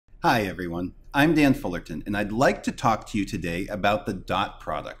Hi everyone, I'm Dan Fullerton and I'd like to talk to you today about the dot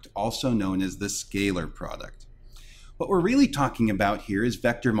product, also known as the scalar product. What we're really talking about here is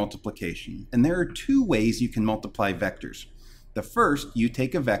vector multiplication, and there are two ways you can multiply vectors. The first, you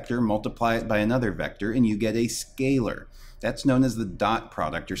take a vector, multiply it by another vector, and you get a scalar. That's known as the dot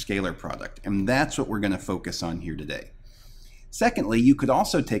product or scalar product, and that's what we're going to focus on here today. Secondly, you could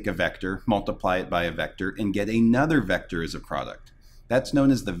also take a vector, multiply it by a vector, and get another vector as a product. That's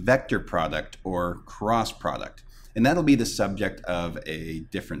known as the vector product or cross product, and that'll be the subject of a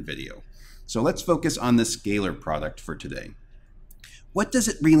different video. So let's focus on the scalar product for today. What does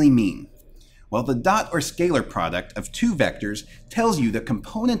it really mean? Well, the dot or scalar product of two vectors tells you the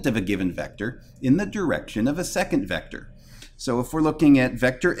component of a given vector in the direction of a second vector. So if we're looking at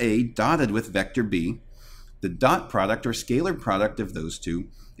vector A dotted with vector B, the dot product or scalar product of those two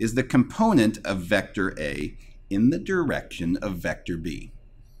is the component of vector A in the direction of vector B.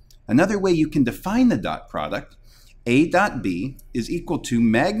 Another way you can define the dot product, A dot B is equal to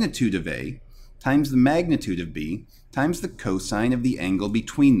magnitude of A times the magnitude of B times the cosine of the angle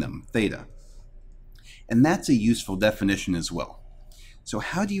between them, theta. And that's a useful definition as well. So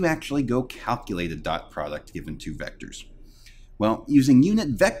how do you actually go calculate a dot product given two vectors? Well, using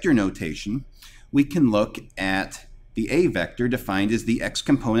unit vector notation, we can look at the A vector defined as the x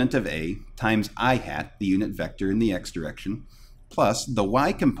component of A times I hat, the unit vector in the x direction, plus the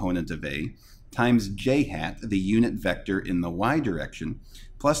y component of A times j hat, the unit vector in the y direction,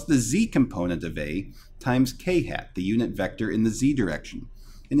 plus the z component of A times k hat, the unit vector in the z direction.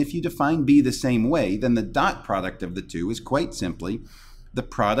 And if you define B the same way, then the dot product of the two is quite simply the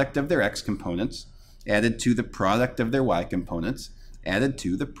product of their x components added to the product of their y components added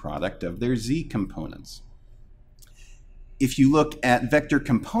to the product of their z components. If you look at vector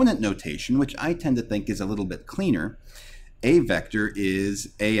component notation, which I tend to think is a little bit cleaner, a vector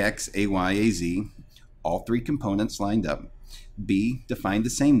is ax, ay, az, all three components lined up, b defined the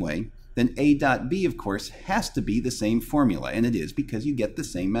same way, then a dot b, of course, has to be the same formula, and it is because you get the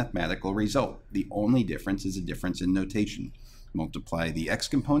same mathematical result. The only difference is a difference in notation. Multiply the x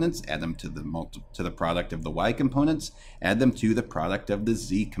components, add them to the product of the y components, add them to the product of the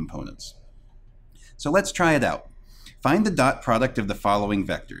z components. So let's try it out. Find the dot product of the following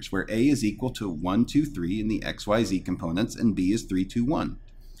vectors, where a is equal to 1, 2, 3 in the x, y, z components, and b is 3, 2, 1.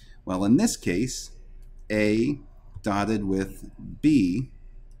 Well, in this case, a dotted with b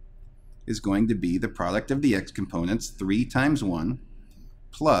is going to be the product of the x components, 3 times 1,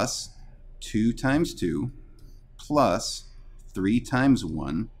 plus 2 times 2, plus 3 times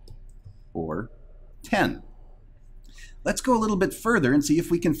 1, or 10. Let's go a little bit further and see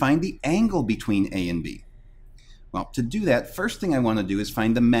if we can find the angle between a and b. Well, to do that, first thing I want to do is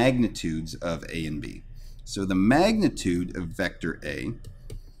find the magnitudes of a and b. So the magnitude of vector A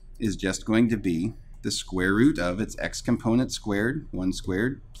is just going to be the square root of its x component squared, 1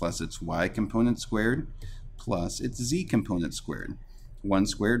 squared, plus its y component squared, plus its z component squared. 1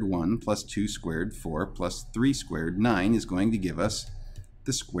 squared, 1, plus 2 squared, 4, plus 3 squared, 9 is going to give us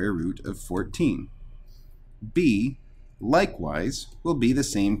the square root of 14. B, likewise, will be the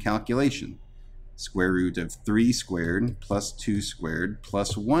same calculation. Square root of 3 squared plus 2 squared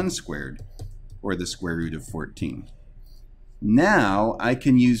plus 1 squared, or the square root of 14. Now I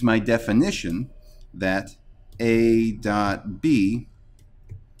can use my definition that a dot b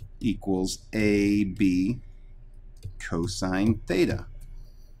equals ab cosine theta.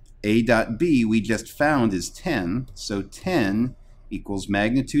 A dot b we just found is 10, so 10 equals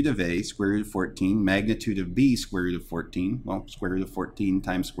magnitude of a, square root of 14, magnitude of b, square root of 14. Well, square root of 14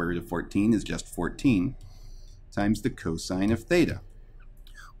 times square root of 14 is just 14, times the cosine of theta.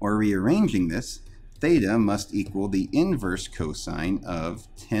 Or rearranging this, theta must equal the inverse cosine of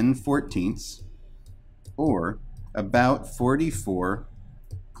 10/14, or about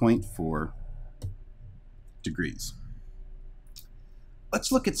 44.4 degrees.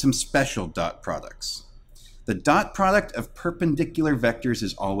 Let's look at some special dot products. The dot product of perpendicular vectors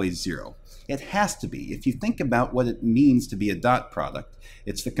is always 0. It has to be. If you think about what it means to be a dot product,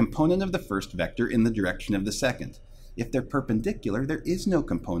 it's the component of the first vector in the direction of the second. If they're perpendicular, there is no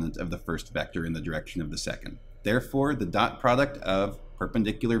component of the first vector in the direction of the second. Therefore, the dot product of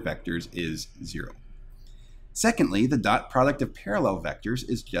perpendicular vectors is 0. Secondly, the dot product of parallel vectors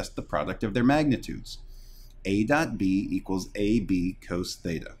is just the product of their magnitudes. A dot b equals ab cos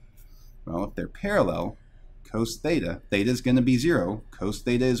theta. Well, if they're parallel, cos theta, theta is going to be 0, cos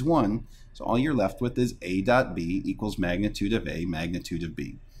theta is 1, so all you're left with is a dot b equals magnitude of a, magnitude of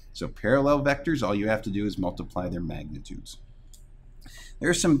b. So parallel vectors, all you have to do is multiply their magnitudes. There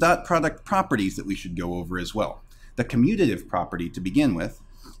are some dot product properties that we should go over as well. The commutative property to begin with,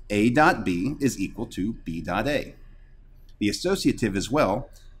 A dot B is equal to B dot A. The associative as well,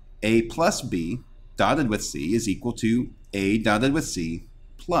 A plus B dotted with C is equal to A dotted with C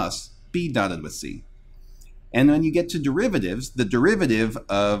plus B dotted with C. And when you get to derivatives, the derivative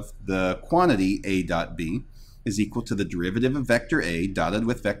of the quantity A dot B is equal to the derivative of vector A dotted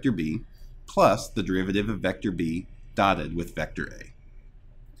with vector B plus the derivative of vector B dotted with vector A.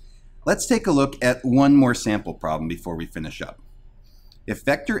 Let's take a look at one more sample problem before we finish up. If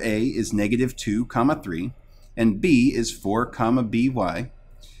vector A is -2, 3, and B is 4, by,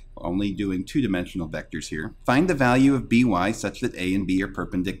 only doing two-dimensional vectors here, find the value of by such that A and B are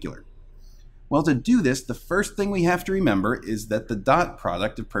perpendicular. Well, to do this, the first thing we have to remember is that the dot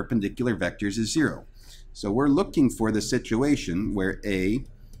product of perpendicular vectors is 0. So we're looking for the situation where A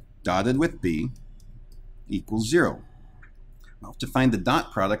dotted with B equals 0. Well, to find the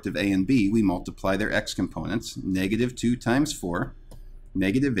dot product of A and B, we multiply their x components, -2 times 4,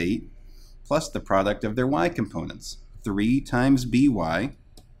 -8, plus the product of their y components, 3 times by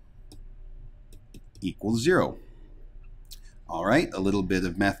equals 0. All right, a little bit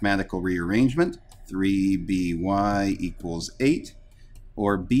of mathematical rearrangement. 3by equals 8,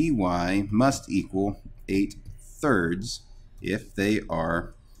 or by must equal 8/3 if they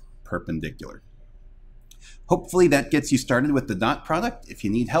are perpendicular. Hopefully that gets you started with the dot product. If you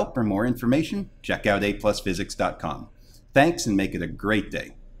need help or more information, check out aplusphysics.com. Thanks, and make it a great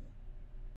day.